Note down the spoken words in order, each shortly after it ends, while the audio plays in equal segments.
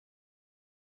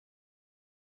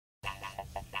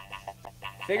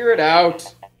Figure it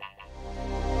out.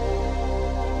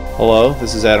 Hello,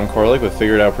 this is Adam Koralik with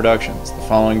Figure It Out Productions. The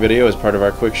following video is part of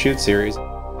our Quick Shoot series.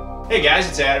 Hey guys,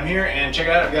 it's Adam here, and check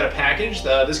it out, I've got a package.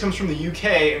 This comes from the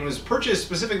UK and was purchased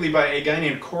specifically by a guy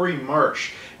named Corey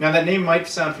Marsh. Now that name might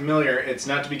sound familiar. It's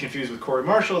not to be confused with Corey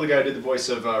Marshall, the guy who did the voice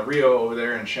of Rio over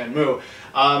there in Shenmue.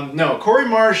 No, Corey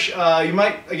Marsh, you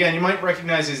might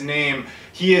recognize his name.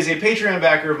 He is a Patreon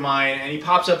backer of mine, and he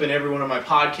pops up in every one of my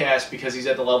podcasts because he's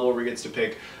at the level where he gets to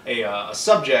pick a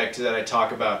subject that I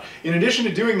talk about. In addition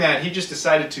to doing that, he just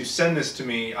decided to send this to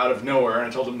me out of nowhere, and I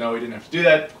told him no, he didn't have to do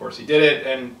that. Of course he did it,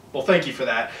 and well, thank you for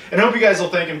that. And I hope you guys will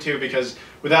thank him too, because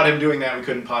without him doing that, we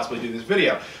couldn't possibly do this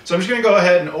video. So I'm just going to go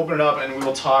ahead and open it up, and we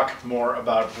will talk more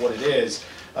about what it is.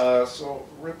 So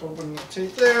rip open the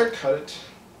tape there, cut it.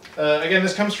 Again,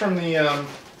 this comes from the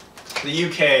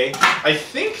UK. I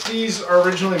think these are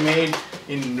originally made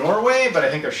in Norway, but I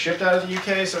think they're shipped out of the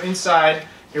UK. So inside,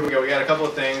 here we go. We got a couple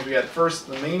of things. We got first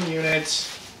the main unit,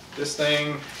 this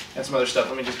thing, and some other stuff.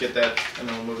 Let me just get that, and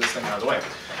then we'll move this thing out of the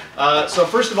way. So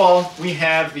first of all, we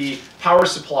have the power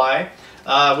supply,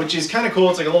 which is kind of cool.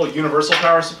 It's like a little universal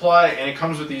power supply, and it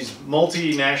comes with these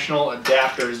multinational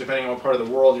adapters depending on what part of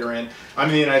the world you're in. I'm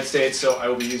in the United States, so I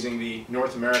will be using the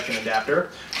North American adapter.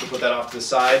 We'll put that off to the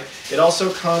side. It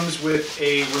also comes with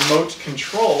a remote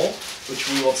control, which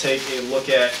we will take a look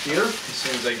at here as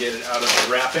soon as I get it out of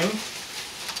the wrapping.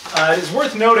 It is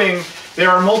worth noting there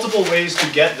are multiple ways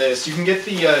to get this. You can get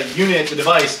the unit, the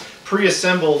device,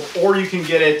 pre-assembled, or you can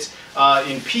get it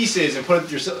in pieces and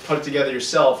put it together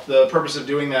yourself. The purpose of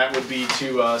doing that would be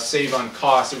to save on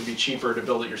cost. It would be cheaper to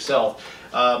build it yourself.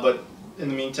 But in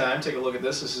the meantime, take a look at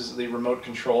this. This is the remote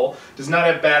control. Does not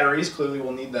have batteries. Clearly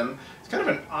we'll need them. It's kind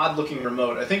of an odd looking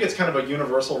remote. I think it's kind of a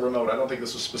universal remote. I don't think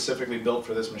this was specifically built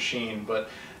for this machine, but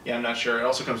yeah, I'm not sure. It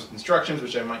also comes with instructions,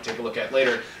 which I might take a look at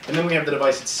later. And then we have the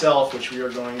device itself, which we are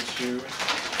going to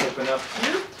open up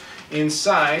here.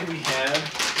 Inside we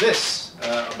have this,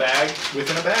 a bag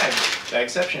within a bag.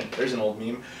 Bagception. There's an old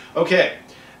meme. Okay,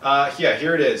 yeah,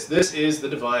 here it is. This is the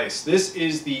device. This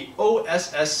is the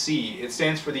OSSC. It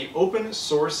stands for the Open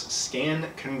Source Scan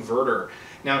Converter.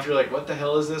 Now, if you're like, what the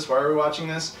hell is this? Why are we watching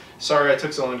this? Sorry I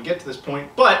took so long to get to this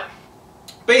point, but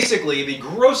basically, the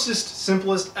grossest,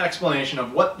 simplest explanation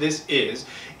of what this is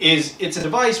it's a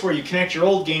device where you connect your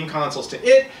old game consoles to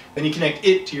it, then you connect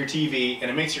it to your TV,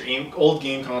 and it makes your old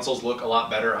game consoles look a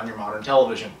lot better on your modern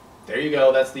television. There you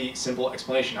go, that's the simple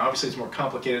explanation. Obviously it's more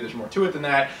complicated, there's more to it than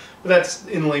that, but that's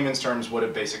in layman's terms what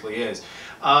it basically is.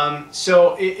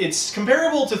 So it's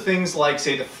comparable to things like,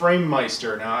 say, the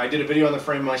Framemeister. Now, I did a video on the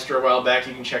Framemeister a while back,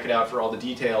 you can check it out for all the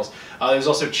details. There's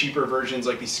also cheaper versions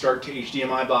like the Scart to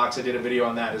HDMI box, I did a video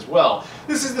on that as well.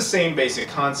 This is the same basic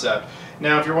concept.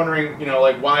 Now, if you're wondering, you know,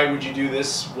 like, why would you do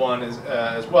this one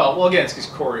as well? Well, again, it's because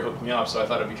Corey hooked me up, so I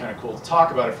thought it'd be kind of cool to talk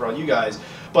about it for all you guys.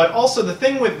 But also, the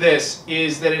thing with this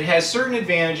is that it has certain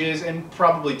advantages and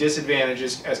probably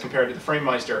disadvantages as compared to the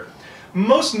Framemeister.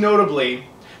 Most notably,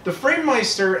 the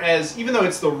Framemeister, even though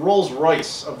it's the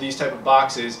Rolls-Royce of these type of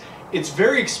boxes, it's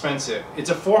very expensive.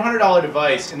 It's a $400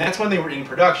 device, and that's when they were in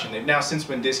production. They've now since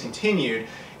been discontinued,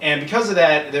 and because of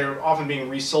that, they're often being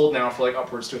resold now for like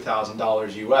upwards to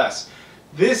 $1,000 US.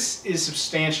 This is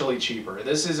substantially cheaper.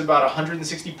 This is about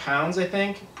 160 pounds, I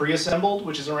think, pre-assembled,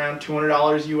 which is around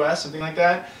 $200 US, something like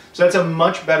that. So that's a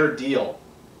much better deal.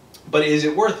 But is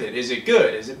it worth it? Is it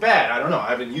good? Is it bad? I don't know. I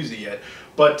haven't used it yet.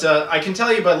 But I can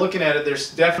tell you by looking at it,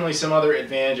 there's definitely some other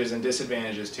advantages and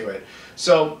disadvantages to it.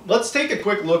 So let's take a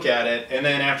quick look at it, and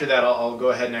then after that I'll go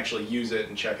ahead and actually use it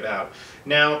and check it out.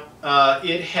 Now,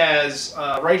 it has,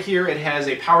 right here, it has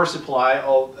a power supply,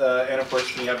 and of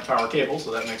course we have a power cable,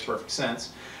 so that makes perfect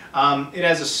sense. It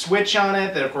has a switch on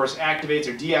it that of course activates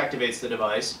or deactivates the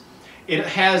device. It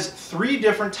has 3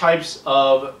 different types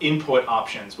of input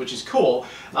options, which is cool.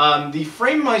 The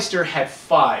Framemeister had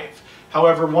 5.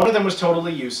 However, one of them was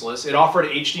totally useless. It offered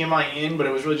HDMI in, but it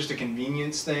was really just a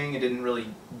convenience thing. It didn't really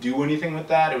do anything with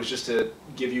that. It was just to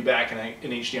give you back an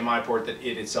HDMI port that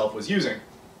it itself was using.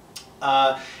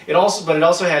 It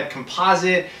also had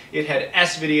composite, it had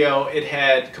S-video, it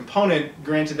had component,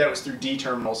 granted that was through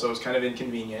D-terminal, so it was kind of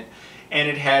inconvenient, and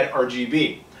it had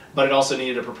RGB. But it also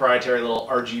needed a proprietary little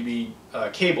RGB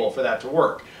cable for that to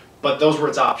work. But those were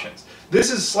its options.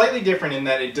 This is slightly different in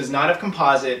that it does not have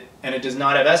composite and it does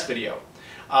not have S-video.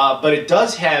 But it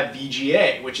does have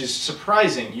VGA, which is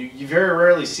surprising. You very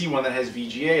rarely see one that has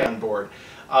VGA on board.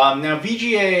 Now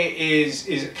VGA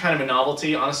is kind of a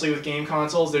novelty, honestly, with game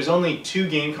consoles. There's only 2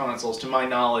 game consoles, to my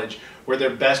knowledge, where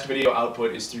their best video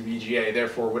output is through VGA,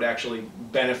 therefore would actually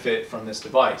benefit from this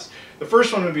device. The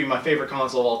first one would be my favorite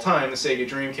console of all time, the Sega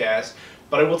Dreamcast.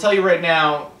 But I will tell you right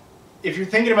now, if you're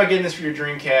thinking about getting this for your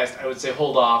Dreamcast, I would say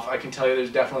hold off. I can tell you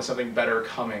there's definitely something better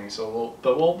coming, so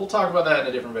we'll talk about that in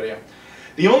a different video.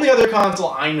 The only other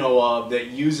console I know of that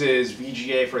uses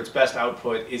VGA for its best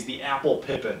output is the Apple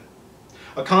Pippin.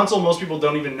 A console most people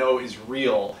don't even know is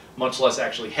real, much less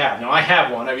actually have. Now I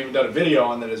have one, I've even done a video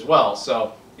on that as well,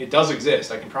 so it does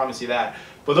exist, I can promise you that.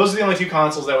 But those are the only two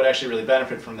consoles that would actually really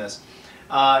benefit from this.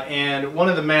 And one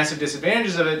of the massive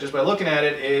disadvantages of it, just by looking at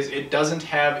it, is it doesn't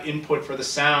have input for the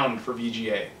sound for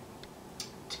VGA.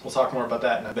 We'll talk more about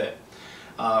that in a bit.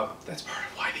 That's part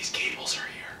of why these cables are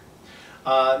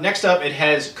here. Next up, it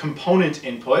has component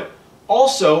input.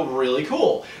 Also really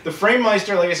cool. The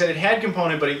Framemeister, like I said, it had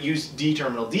component, but it used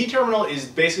D-terminal. D-terminal is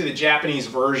basically the Japanese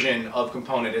version of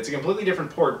component. It's a completely different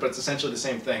port, but it's essentially the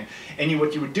same thing. And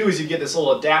what you would do is you'd get this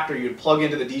little adapter you would plug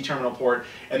into the D-terminal port,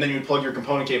 and then you would plug your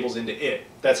component cables into it.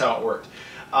 That's how it worked.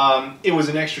 It was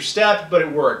an extra step, but it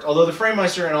worked. Although the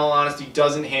Framemeister, in all honesty,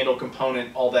 doesn't handle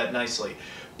component all that nicely.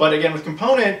 But again, with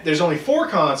component, there's only 4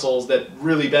 consoles that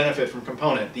really benefit from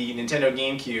component. The Nintendo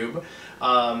GameCube,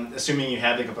 assuming you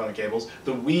have the component cables,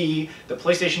 the Wii, the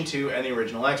PlayStation 2, and the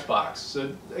original Xbox.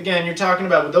 So again, you're talking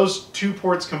about, with those 2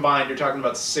 ports combined, you're talking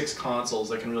about 6 consoles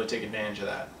that can really take advantage of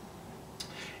that.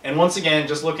 And once again,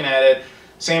 just looking at it,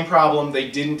 same problem, they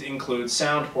didn't include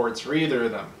sound ports for either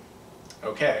of them.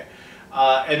 Okay.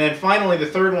 And then finally, the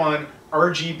third one,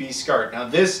 RGB Scart. Now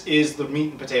this is the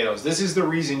meat and potatoes. This is the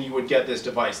reason you would get this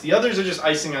device. The others are just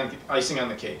icing on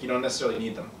the cake. You don't necessarily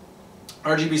need them.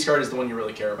 RGB Scart is the one you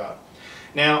really care about.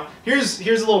 Now here's a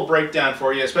little breakdown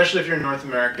for you, especially if you're in North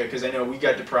America, because I know we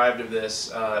got deprived of this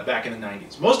back in the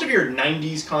 90s. Most of your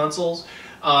 90s consoles,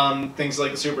 things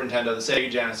like the Super Nintendo, the Sega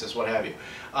Genesis, what have you,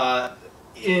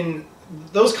 in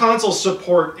those consoles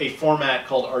support a format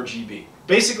called RGB.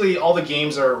 Basically, all the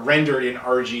games are rendered in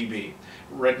RGB.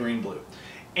 Red, green, blue.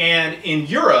 And in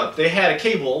Europe, they had a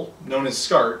cable known as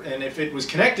SCART, and if it was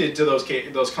connected to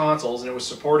those consoles and it was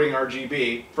supporting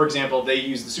RGB, for example, if they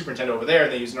use the Super Nintendo over there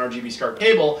and they use an RGB SCART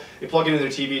cable, they plug it into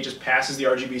their TV, it just passes the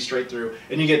RGB straight through,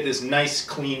 and you get this nice,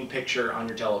 clean picture on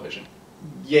your television.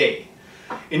 Yay.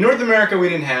 In North America, we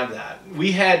didn't have that.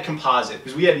 We had composite,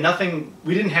 because we had nothing,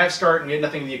 we didn't have SCART, and we had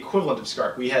nothing the equivalent of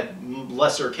SCART. We had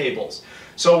lesser cables.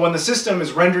 So when the system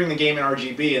is rendering the game in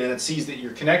RGB and then it sees that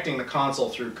you're connecting the console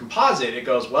through composite, it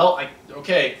goes, well,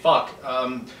 okay, fuck,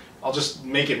 I'll just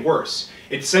make it worse.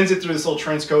 It sends it through this little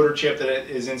transcoder chip that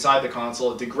is inside the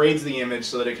console. It degrades the image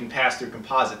so that it can pass through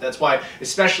composite. That's why,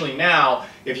 especially now,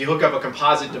 if you hook up a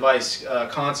composite device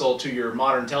console to your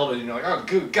modern television, you're like, oh,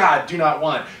 good God, do not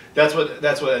want. That's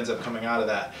what ends up coming out of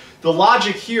that. The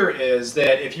logic here is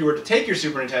that if you were to take your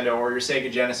Super Nintendo or your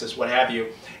Sega Genesis, what have you,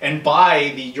 and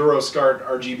buy the EuroSCART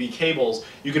RGB cables,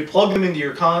 you could plug them into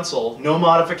your console, no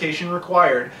modification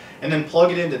required, and then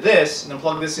plug it into this, and then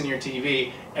plug this in your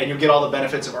TV, and you'll get all the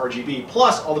benefits of RGB,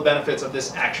 plus all the benefits of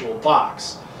this actual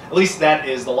box. At least that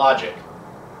is the logic.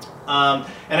 And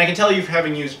I can tell you,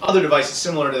 having used other devices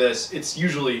similar to this, it's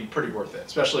usually pretty worth it,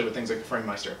 especially with things like the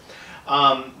Framemeister.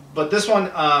 But this one,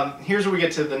 here's where we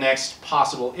get to the next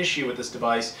possible issue with this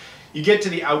device. You get to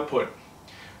the output.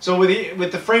 So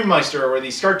with the Framemeister or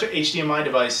the SCART to HDMI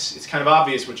device, it's kind of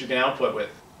obvious what you can output with.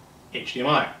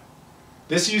 HDMI.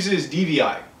 This uses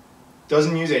DVI.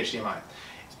 Doesn't use HDMI.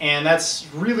 And that's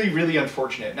really, really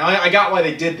unfortunate. Now, I got why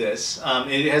they did this.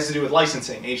 It has to do with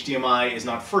licensing. HDMI is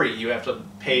not free. You have to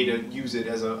pay to use it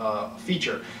as a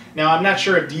feature. Now, I'm not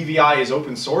sure if DVI is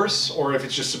open source or if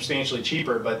it's just substantially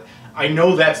cheaper, but I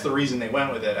know that's the reason they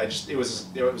went with it. It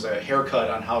was a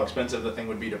haircut on how expensive the thing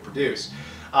would be to produce.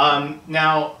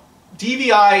 Now,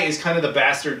 DVI is kind of the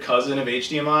bastard cousin of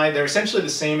HDMI. They're essentially the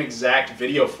same exact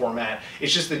video format.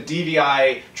 It's just that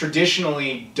DVI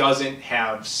traditionally doesn't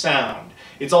have sound.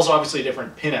 It's also obviously a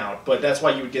different pinout, but that's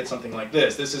why you would get something like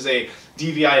this. This is a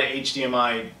DVI to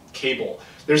HDMI cable.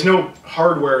 There's no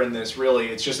hardware in this, really.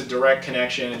 It's just a direct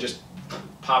connection. It just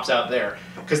pops out there,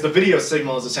 because the video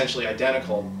signal is essentially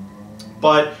identical.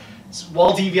 But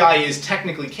while DVI is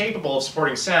technically capable of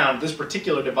supporting sound, this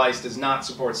particular device does not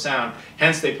support sound.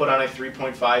 Hence, they put on a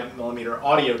 3.5mm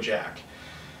audio jack.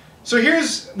 So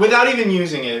here's, without even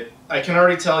using it, I can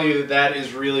already tell you that that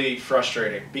is really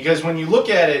frustrating, because when you look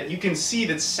at it, you can see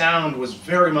that sound was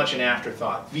very much an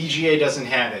afterthought. VGA doesn't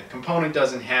have it, Component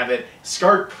doesn't have it,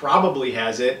 SCART probably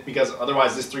has it, because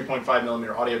otherwise this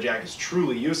 3.5mm audio jack is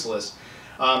truly useless.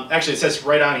 Actually, it says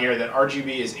right on here that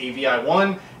RGB is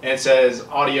AVI1, and it says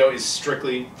audio is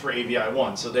strictly for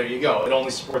AVI1. So there you go. It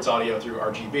only supports audio through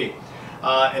RGB.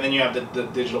 And then you have the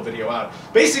digital video out.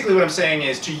 Basically what I'm saying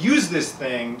is, to use this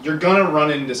thing, you're going to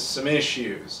run into some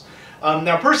issues.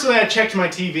 Now, personally, I checked my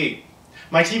TV.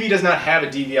 My TV does not have a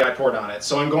DVI port on it,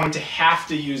 so I'm going to have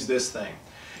to use this thing.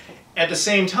 At the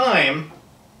same time,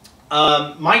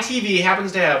 my TV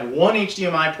happens to have one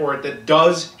HDMI port that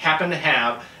does happen to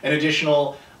have an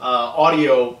additional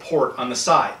audio port on the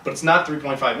side, but it's not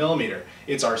 3.5 millimeter,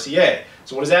 it's RCA.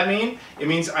 So what does that mean? It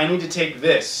means I need to take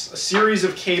this, a series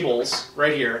of cables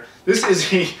right here. This is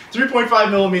a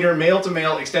 3.5 millimeter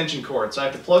male-to-male extension cord, so I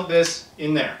have to plug this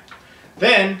in there.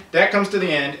 Then that comes to the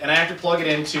end, and I have to plug it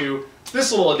into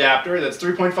this little adapter that's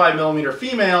 3.5 millimeter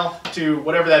female to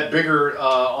whatever that bigger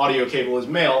audio cable is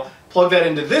male. Plug that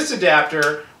into this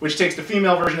adapter, which takes the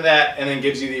female version of that and then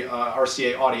gives you the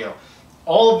RCA audio.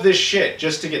 All of this shit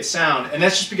just to get sound, and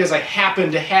that's just because I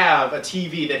happen to have a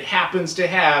TV that happens to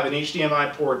have an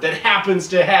HDMI port that happens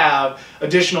to have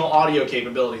additional audio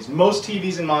capabilities. Most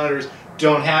TVs and monitors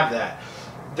don't have that.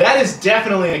 That is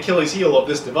definitely an Achilles heel of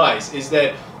this device, is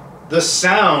that the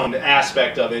sound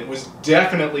aspect of it was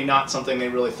definitely not something they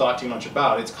really thought too much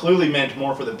about. It's clearly meant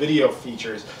more for the video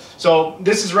features. So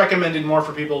this is recommended more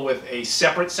for people with a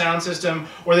separate sound system,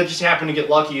 or that just happen to get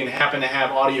lucky and happen to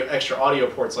have extra audio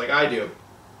ports like I do.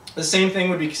 The same thing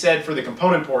would be said for the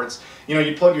component ports. You know,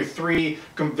 you plug your 3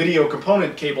 video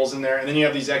component cables in there, and then you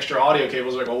have these extra audio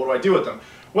cables. Like, well, what do I do with them?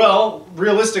 Well,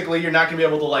 realistically, you're not going to be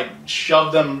able to like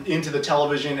shove them into the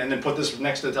television and then put this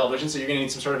next to the television, so you're going to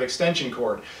need some sort of extension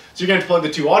cord. So you're going to plug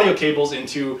the 2 audio cables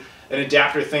into an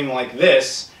adapter thing like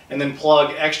this, and then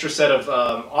plug extra set of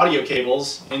audio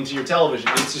cables into your television.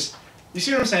 It's just, you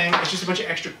see what I'm saying? It's just a bunch of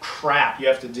extra crap you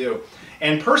have to do.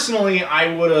 And personally,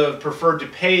 I would have preferred to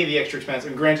pay the extra expense,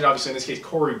 and granted, obviously in this case,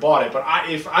 Corey bought it, but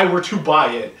if I were to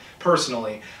buy it,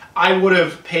 personally, I would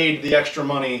have paid the extra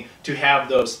money to have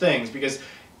those things, because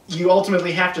you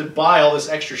ultimately have to buy all this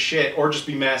extra shit or just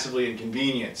be massively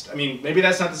inconvenienced. I mean, maybe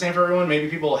that's not the same for everyone. Maybe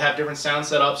people have different sound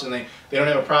setups and they don't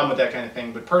have a problem with that kind of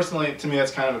thing. But personally, to me,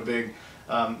 that's kind of a big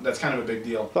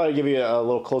deal. Thought I'd give you a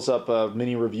little close-up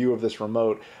mini review of this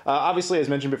remote. Obviously, as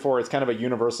mentioned before, it's kind of a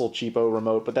universal cheapo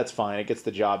remote, but that's fine. It gets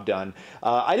the job done.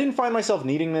 I didn't find myself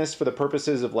needing this for the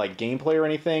purposes of like gameplay or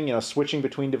anything. You know, switching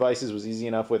between devices was easy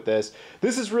enough with this.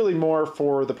 This is really more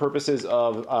for the purposes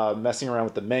of messing around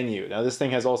with the menu. Now, this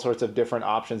thing has all sorts of different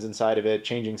options inside of it,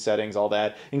 changing settings, all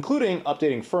that, including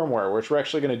updating firmware, which we're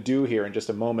actually going to do here in just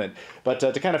a moment. But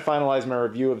to kind of finalize my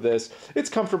review of this, it's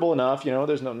comfortable enough. You know,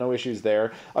 there's no issues there.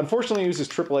 Unfortunately, it uses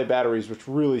AAA batteries, which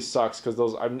really sucks because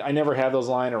those I never have those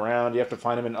lying around. You have to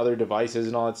find them in other devices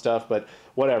and all that stuff, but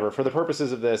whatever. For the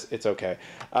purposes of this, it's okay.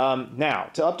 Now,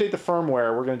 to update the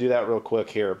firmware, we're going to do that real quick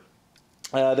here.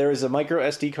 There is a micro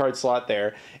SD card slot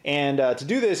there, and to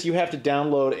do this you have to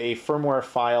download a firmware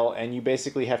file, and you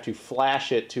basically have to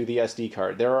flash it to the SD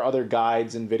card. There are other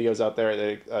guides and videos out there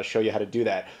that show you how to do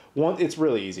that. It's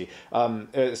really easy,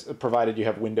 provided you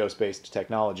have Windows-based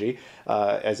technology,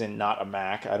 as in not a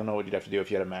Mac. I don't know what you'd have to do if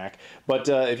you had a Mac, but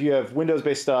if you have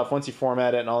Windows-based stuff, once you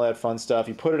format it and all that fun stuff,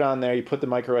 you put it on there, you put the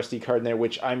micro SD card in there,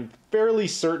 which I'm fairly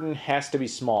certain has to be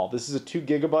small. This is a 2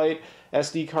 GB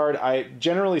SD card.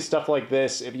 Generally stuff like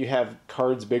this, if you have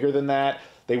cards bigger than that,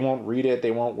 they won't read it,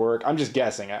 they won't work. I'm just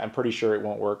guessing. I'm pretty sure it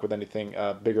won't work with anything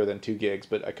bigger than 2 gigs,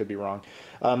 but I could be wrong.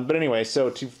 But anyway, so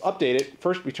to update it,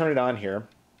 first we turn it on here.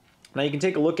 Now you can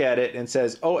take a look at it and it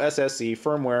says OSSC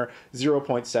firmware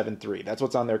 0.73. That's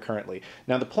what's on there currently.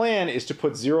 Now the plan is to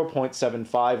put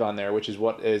 0.75 on there, which is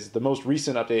what is the most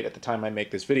recent update at the time I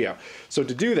make this video. So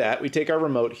to do that, we take our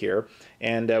remote here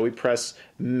and we press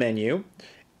menu.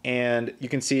 And you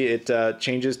can see it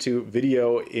changes to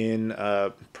video in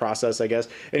process, I guess.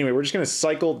 Anyway, we're just going to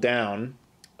cycle down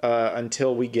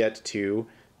until we get to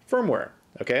firmware,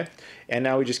 okay? And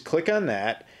now we just click on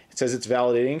that. It says it's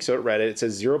validating, so it read it. It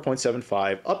says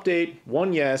 0.75, update,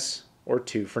 1 yes, or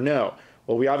 2 for no.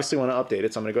 Well, we obviously want to update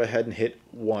it, so I'm going to go ahead and hit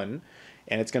 1,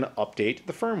 and it's going to update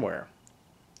the firmware.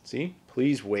 See?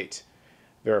 Please wait.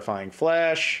 Verifying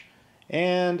flash,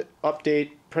 and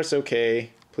update, press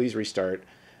OK, please restart.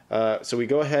 So we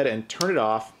go ahead and turn it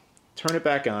off, turn it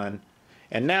back on,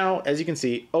 and now, as you can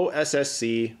see,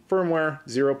 OSSC firmware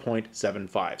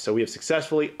 0.75. So we have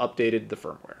successfully updated the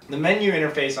firmware. The menu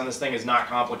interface on this thing is not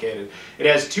complicated. It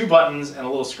has 2 buttons and a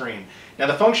little screen. Now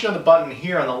the function of the button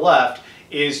here on the left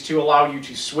is to allow you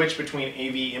to switch between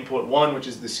AV input 1, which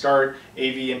is the SCART,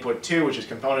 AV input 2, which is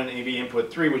component, AV input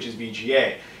 3, which is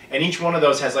VGA. And each one of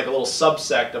those has like a little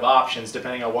subsect of options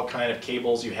depending on what kind of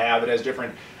cables you have. It has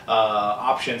different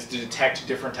options to detect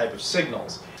different type of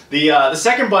signals. The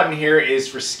second button here is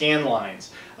for scan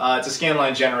lines. It's a scan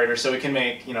line generator, so it can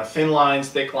make thin lines,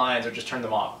 thick lines, or just turn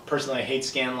them off. Personally, I hate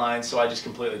scan lines, so I just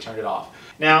completely turned it off.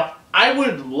 Now, I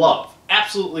would love,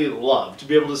 absolutely love to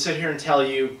be able to sit here and tell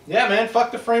you, yeah man,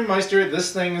 fuck the Framemeister,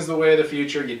 this thing is the way of the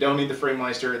future, you don't need the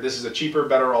Framemeister, this is a cheaper,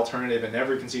 better alternative in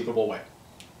every conceivable way.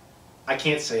 I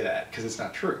can't say that because it's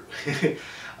not true.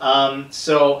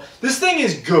 So this thing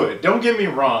is good, don't get me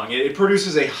wrong. It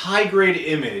produces a high-grade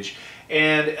image,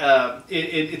 and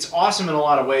it's awesome in a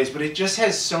lot of ways, but it just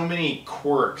has so many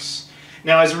quirks.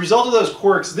 Now, as a result of those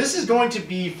quirks, this is going to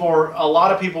be for a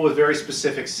lot of people with very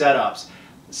specific setups.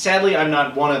 Sadly, I'm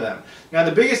not one of them. Now,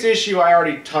 the biggest issue I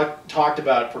already talked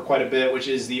about for quite a bit, which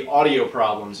is the audio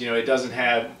problems. You know, it doesn't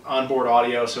have onboard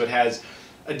audio, so it has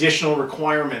additional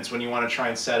requirements when you want to try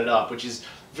and set it up, which is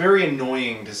very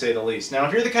annoying to say the least. Now,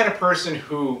 if you're the kind of person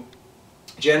who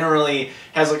generally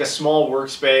has like a small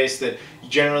workspace that you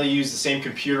generally use the same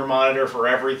computer monitor for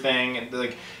everything, and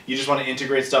like you just want to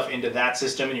integrate stuff into that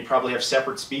system, and you probably have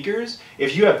separate speakers,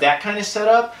 if you have that kind of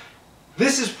setup,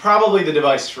 this is probably the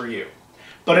device for you.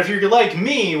 But if you're like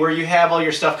me, where you have all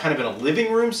your stuff kind of in a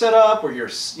living room set up, where you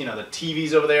know, the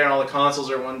TV's over there and all the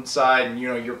consoles are on one side, and you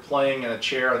know, you're playing in a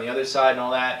chair on the other side and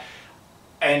all that,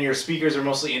 and your speakers are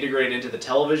mostly integrated into the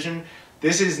television,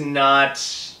 this is not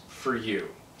for you.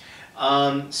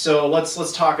 So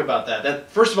let's talk about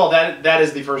that. First of all, that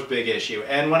is the first big issue.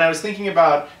 And when I was thinking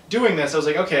about doing this, I was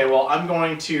like, okay, well, I'm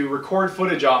going to record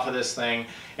footage off of this thing,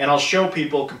 and I'll show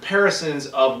people comparisons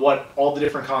of what all the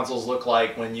different consoles look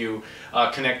like when you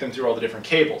connect them through all the different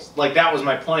cables. Like, that was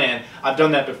my plan. I've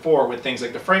done that before with things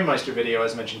like the Framemeister video,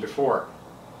 as mentioned before.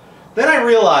 Then I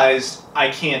realized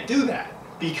I can't do that,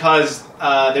 because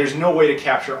there's no way to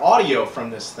capture audio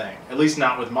from this thing, at least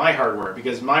not with my hardware,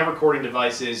 because my recording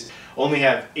devices only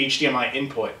have HDMI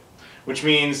input, which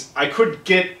means I could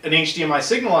get an HDMI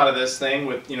signal out of this thing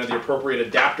with, you know, the appropriate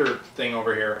adapter thing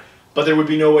over here, but there would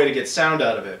be no way to get sound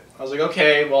out of it. I was like,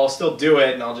 okay, well, I'll still do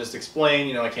it, and I'll just explain,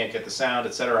 you know, I can't get the sound,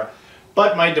 etc.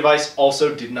 But my device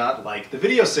also did not like the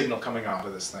video signal coming off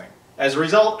of this thing. As a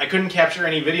result, I couldn't capture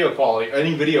any video quality,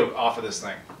 any video off of this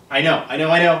thing. I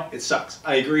know, it sucks.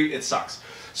 I agree, it sucks.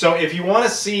 So if you want to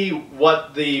see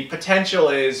what the potential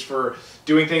is for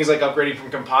doing things like upgrading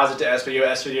from composite to S-video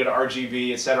to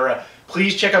RGB, etc.,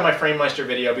 please check out my Framemeister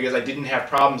video, because I didn't have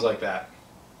problems like that.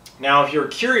 Now, if you're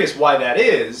curious why that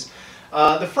is,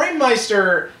 the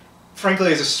Framemeister,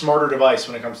 frankly, is a smarter device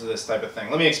when it comes to this type of thing.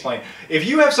 Let me explain. If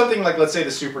you have something like, let's say,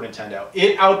 the Super Nintendo,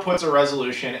 it outputs a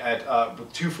resolution at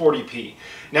 240p.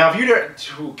 Now, if you were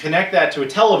to connect that to a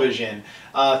television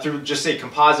through, just say,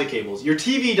 composite cables, your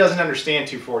TV doesn't understand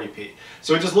 240p.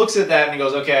 So it just looks at that and it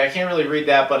goes, okay, I can't really read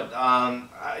that, but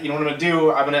you know what I'm going to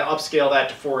do? I'm going to upscale that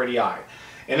to 480i.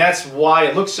 And that's why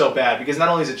it looks so bad, because not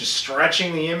only is it just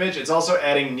stretching the image, it's also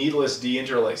adding needless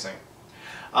deinterlacing.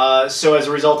 So as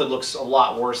a result, it looks a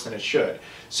lot worse than it should.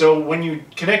 So when you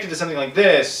connect it to something like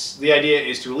this, the idea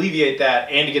is to alleviate that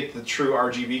and to get the true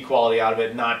RGB quality out of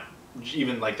it, not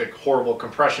even like the horrible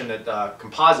compression that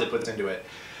composite puts into it.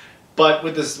 But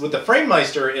with the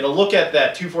Framemeister, it'll look at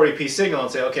that 240p signal and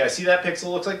say, okay, I see that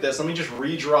pixel looks like this. Let me just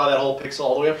redraw that whole pixel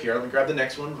all the way up here. Let me grab the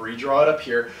next one, redraw it up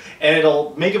here. And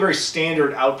it'll make a very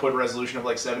standard output resolution of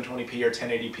like 720p or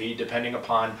 1080p, depending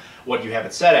upon what you have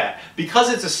it set at.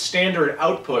 Because it's a standard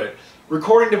output,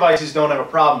 recording devices don't have a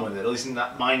problem with it, at least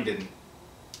not mine didn't.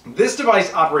 This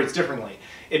device operates differently.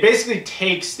 It basically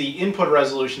takes the input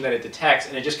resolution that it detects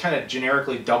and it just kind of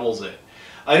generically doubles it.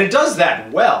 And it does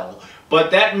that well.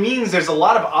 But that means there's a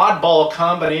lot of oddball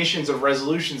combinations of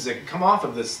resolutions that can come off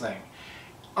of this thing.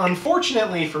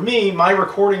 Unfortunately for me, my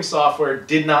recording software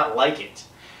did not like it.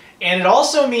 And it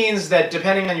also means that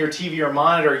depending on your TV or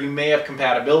monitor, you may have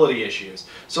compatibility issues.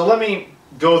 So let me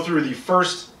go through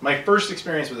my first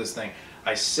experience with this thing.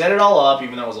 I set it all up,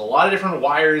 even though it was a lot of different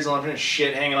wires and all different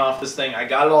shit hanging off this thing. I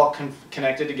got it all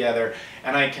connected together,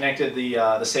 and I connected the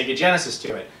Sega Genesis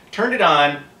to it. Turned it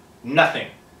on, nothing.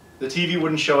 The TV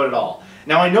wouldn't show it at all.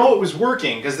 Now I know it was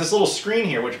working because this little screen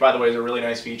here, which by the way is a really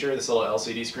nice feature, this little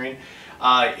LCD screen,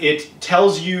 it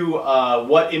tells you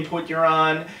what input you're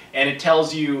on, and it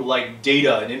tells you like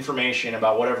data and information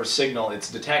about whatever signal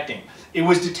it's detecting. It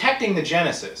was detecting the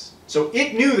Genesis, so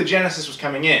it knew the Genesis was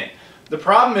coming in. The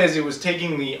problem is it was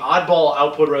taking the oddball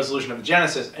output resolution of the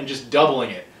Genesis and just doubling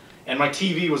it. And my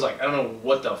TV was like, I don't know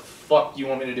what the fuck you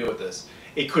want me to do with this.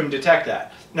 It couldn't detect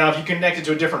that. Now if you connect it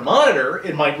to a different monitor,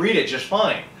 it might read it just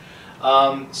fine.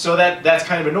 So that's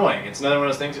kind of annoying. It's another one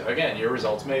of those things, again, your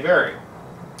results may vary.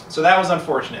 So that was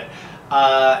unfortunate.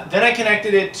 Then I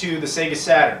connected it to the Sega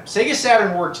Saturn. Sega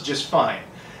Saturn worked just fine.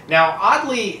 Now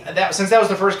oddly, since that was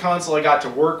the first console I got to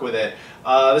work with it,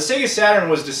 the Sega Saturn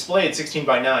was displayed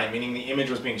 16:9, meaning the image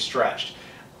was being stretched.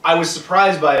 I was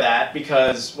surprised by that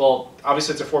because, well,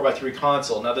 obviously it's a 4x3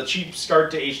 console. Now the cheap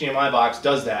SCART to HDMI box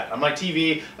does that. On my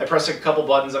TV, I press a couple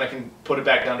buttons and I can put it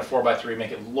back down to 4x3,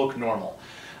 make it look normal.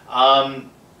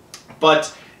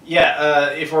 But yeah,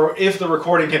 if the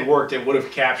recording had worked, it would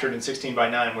have captured in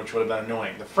 16:9, which would have been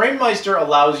annoying. The Framemeister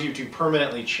allows you to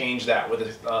permanently change that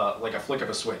with like a flick of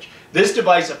a switch. This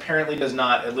device apparently does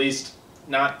not, at least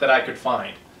not that I could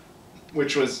find,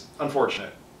 which was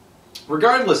unfortunate.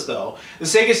 Regardless, though, the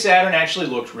Sega Saturn actually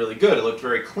looked really good. It looked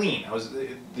very clean.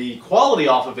 The quality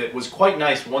off of it was quite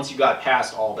nice once you got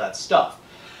past all that stuff.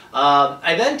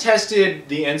 I then tested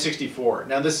the N64.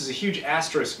 Now, this is a huge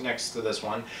asterisk next to this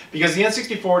one because the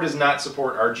N64 does not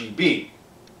support RGB.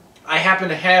 I happen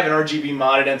to have an RGB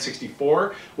modded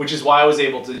N64, which is why I was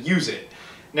able to use it.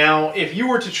 Now, if you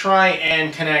were to try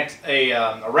and connect a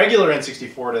regular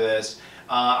N64 to this,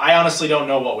 I honestly don't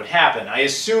know what would happen. I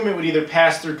assume it would either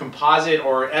pass through composite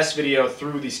or S-video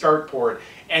through the SCART port,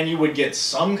 and you would get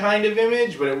some kind of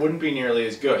image, but it wouldn't be nearly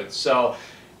as good. So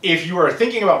if you are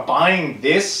thinking about buying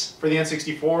this for the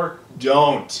N64,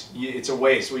 don't. It's a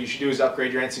waste. What you should do is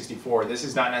upgrade your N64. This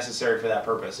is not necessary for that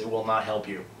purpose. It will not help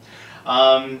you.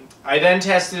 I then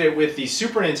tested it with the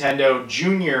Super Nintendo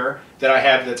Junior that I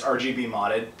have that's RGB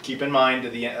modded. Keep in mind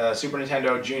that the Super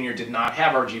Nintendo Junior did not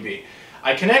have RGB.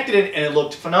 I connected it and it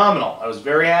looked phenomenal. I was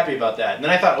very happy about that. And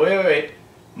then I thought, wait.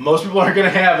 Most people aren't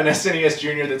going to have an SNES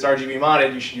Junior that's RGB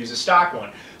modded. You should use a stock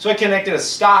one. So I connected a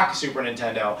stock Super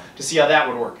Nintendo to see how that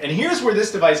would work. And here's where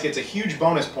this device gets a huge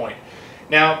bonus point.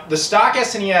 Now, the stock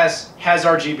SNES has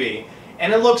RGB,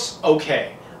 and it looks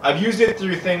okay. I've used it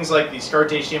through things like the SCART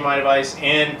HDMI device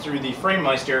and through the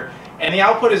Framemeister, and the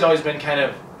output has always been kind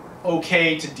of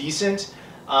okay to decent.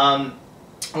 A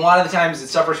lot of the times it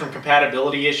suffers from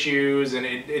compatibility issues, and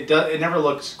it never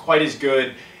looks quite as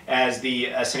good as the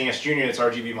SNES Junior that's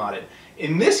RGB modded.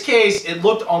 In this case, it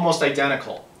looked almost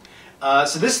identical.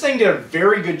 So this thing did a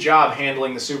very good job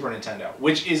handling the Super Nintendo,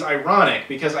 which is ironic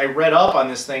because I read up on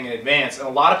this thing in advance, and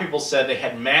a lot of people said they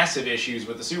had massive issues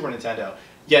with the Super Nintendo,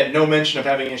 yet no mention of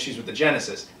having issues with the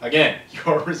Genesis. Again,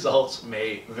 your results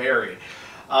may vary.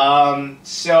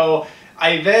 So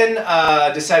I then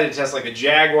decided to test like the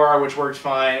Jaguar, which worked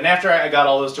fine, and after I got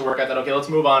all those to work, I thought, okay, let's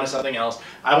move on to something else.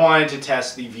 I wanted to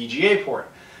test the VGA port.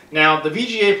 Now, the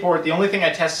VGA port, the only thing I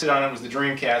tested on it was the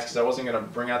Dreamcast, because I wasn't going to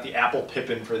bring out the Apple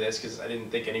Pippin for this, because I didn't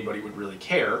think anybody would really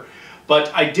care.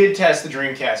 But I did test the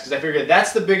Dreamcast, because I figured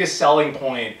that's the biggest selling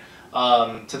point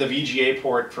to the VGA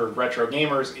port for retro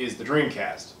gamers is the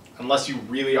Dreamcast. Unless you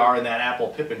really are in that Apple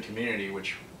Pippin community,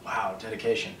 which, wow,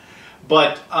 dedication.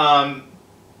 but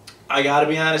I gotta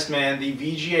be honest, man, the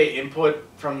VGA input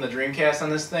from the Dreamcast on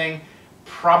this thing,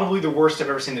 probably the worst I've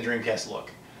ever seen the Dreamcast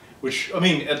look. Which, I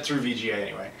mean, through VGA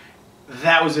anyway.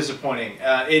 That was disappointing.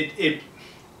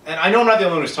 And I know I'm not the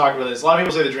only one who's talking about this. A lot of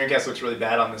people say the Dreamcast looks really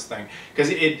bad on this thing because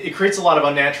it creates a lot of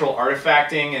unnatural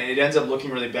artifacting and it ends up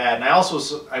looking really bad. And I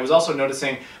was also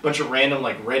noticing a bunch of random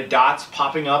like red dots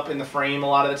popping up in the frame a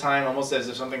lot of the time, almost as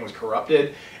if something was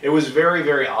corrupted. It was very,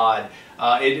 very odd.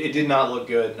 It did not look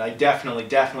good, and I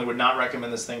definitely would not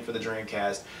recommend this thing for the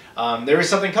Dreamcast. There is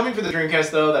something coming for the Dreamcast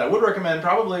though that I would recommend.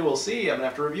 Probably we'll see. I'm gonna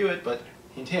have to review it, but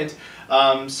hint, hint.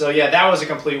 So yeah, that was a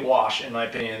complete wash in my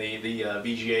opinion. The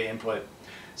VGA input.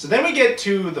 So then we get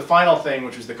to the final thing,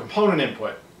 which was the component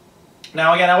input.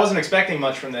 Now again, I wasn't expecting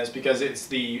much from this because it's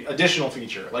the additional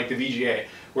feature, like the VGA,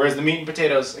 whereas the meat and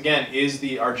potatoes, again, is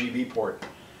the RGB port.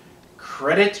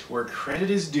 Credit where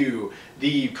credit is due.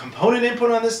 The component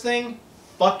input on this thing,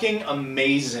 fucking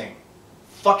amazing.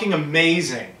 Fucking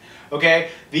amazing. Okay?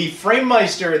 The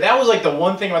Framemeister, that was like the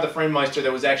one thing about the Framemeister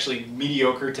that was actually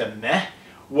mediocre to meh,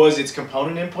 was its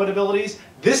component input abilities.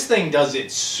 This thing does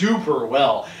it super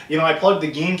well. You know, I plugged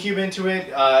the GameCube into it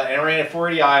and I ran a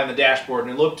 480i on the dashboard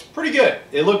and it looked pretty good.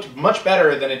 It looked much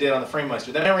better than it did on the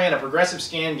Framemeister. Then I ran a progressive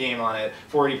scan game on it,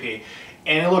 480p,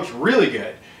 and it looked really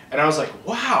good. And I was like,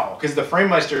 wow, because the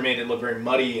Framemeister made it look very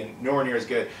muddy and nowhere near as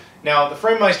good. Now, the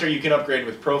Framemeister you can upgrade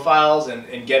with profiles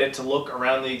and get it to look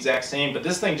around the exact same, but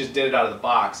this thing just did it out of the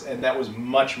box, and that was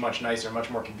much, much nicer, much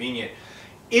more convenient.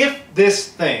 If this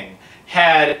thing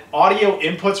had audio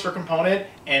inputs for component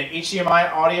and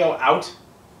HDMI audio out,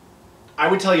 I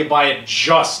would tell you buy it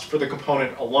just for the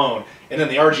component alone, and then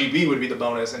the RGB would be the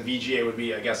bonus and VGA would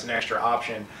be, I guess, an extra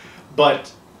option.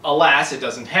 But alas, it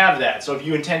doesn't have that. So if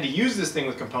you intend to use this thing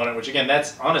with component, which again,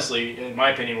 that's honestly, in my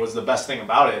opinion, was the best thing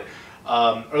about it,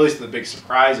 or at least the big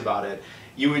surprise about it,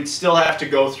 you would still have to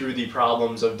go through the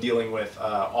problems of dealing with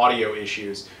audio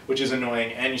issues, which is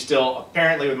annoying, and you still,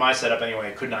 apparently with my setup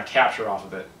anyway, could not capture off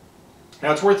of it.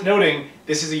 Now it's worth noting,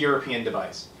 this is a European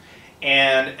device.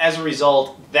 And as a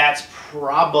result, that's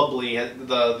probably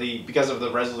because of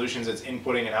the resolutions it's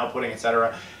inputting and outputting,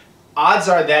 etc. Odds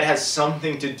are that has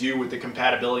something to do with the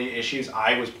compatibility issues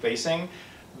I was facing.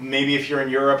 Maybe if you're in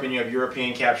Europe and you have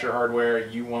European capture hardware,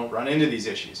 you won't run into these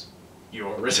issues.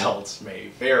 Your results may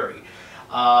vary.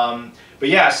 But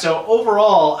yeah, so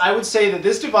overall, I would say that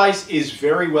this device is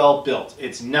very well built.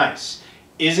 It's nice.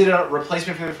 Is it a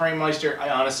replacement for the Framemeister? I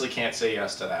honestly can't say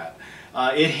yes to that.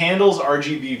 It handles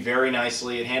RGB very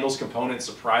nicely. It handles components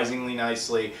surprisingly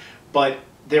nicely. But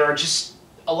there are just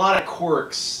a lot of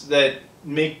quirks that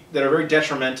are very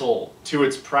detrimental to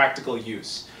its practical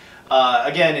use.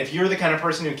 Again, if you're the kind of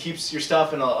person who keeps your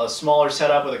stuff in a smaller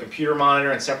setup with a computer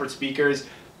monitor and separate speakers,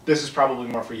 this is probably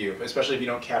more for you, especially if you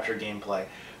don't capture gameplay.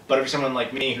 But if you're someone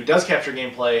like me who does capture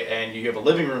gameplay and you have a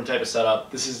living room type of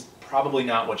setup, this is probably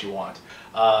not what you want.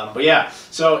 But yeah,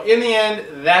 so in the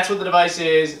end, that's what the device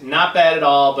is. Not bad at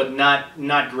all, but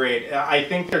not great. I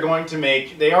think they're going to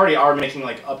they already are making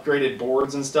like upgraded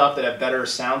boards and stuff that have better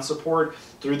sound support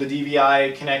through the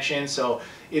DVI connection. So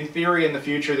in theory, in the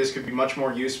future, this could be much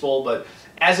more useful. But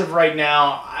as of right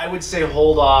now, I would say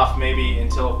hold off maybe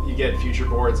until you get future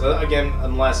boards. Again,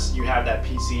 unless you have that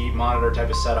PC monitor type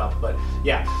of setup. But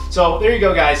yeah, so there you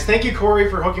go, guys. Thank you, Corey,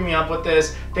 for hooking me up with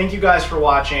this. Thank you guys for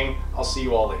watching. I'll see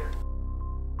you all later.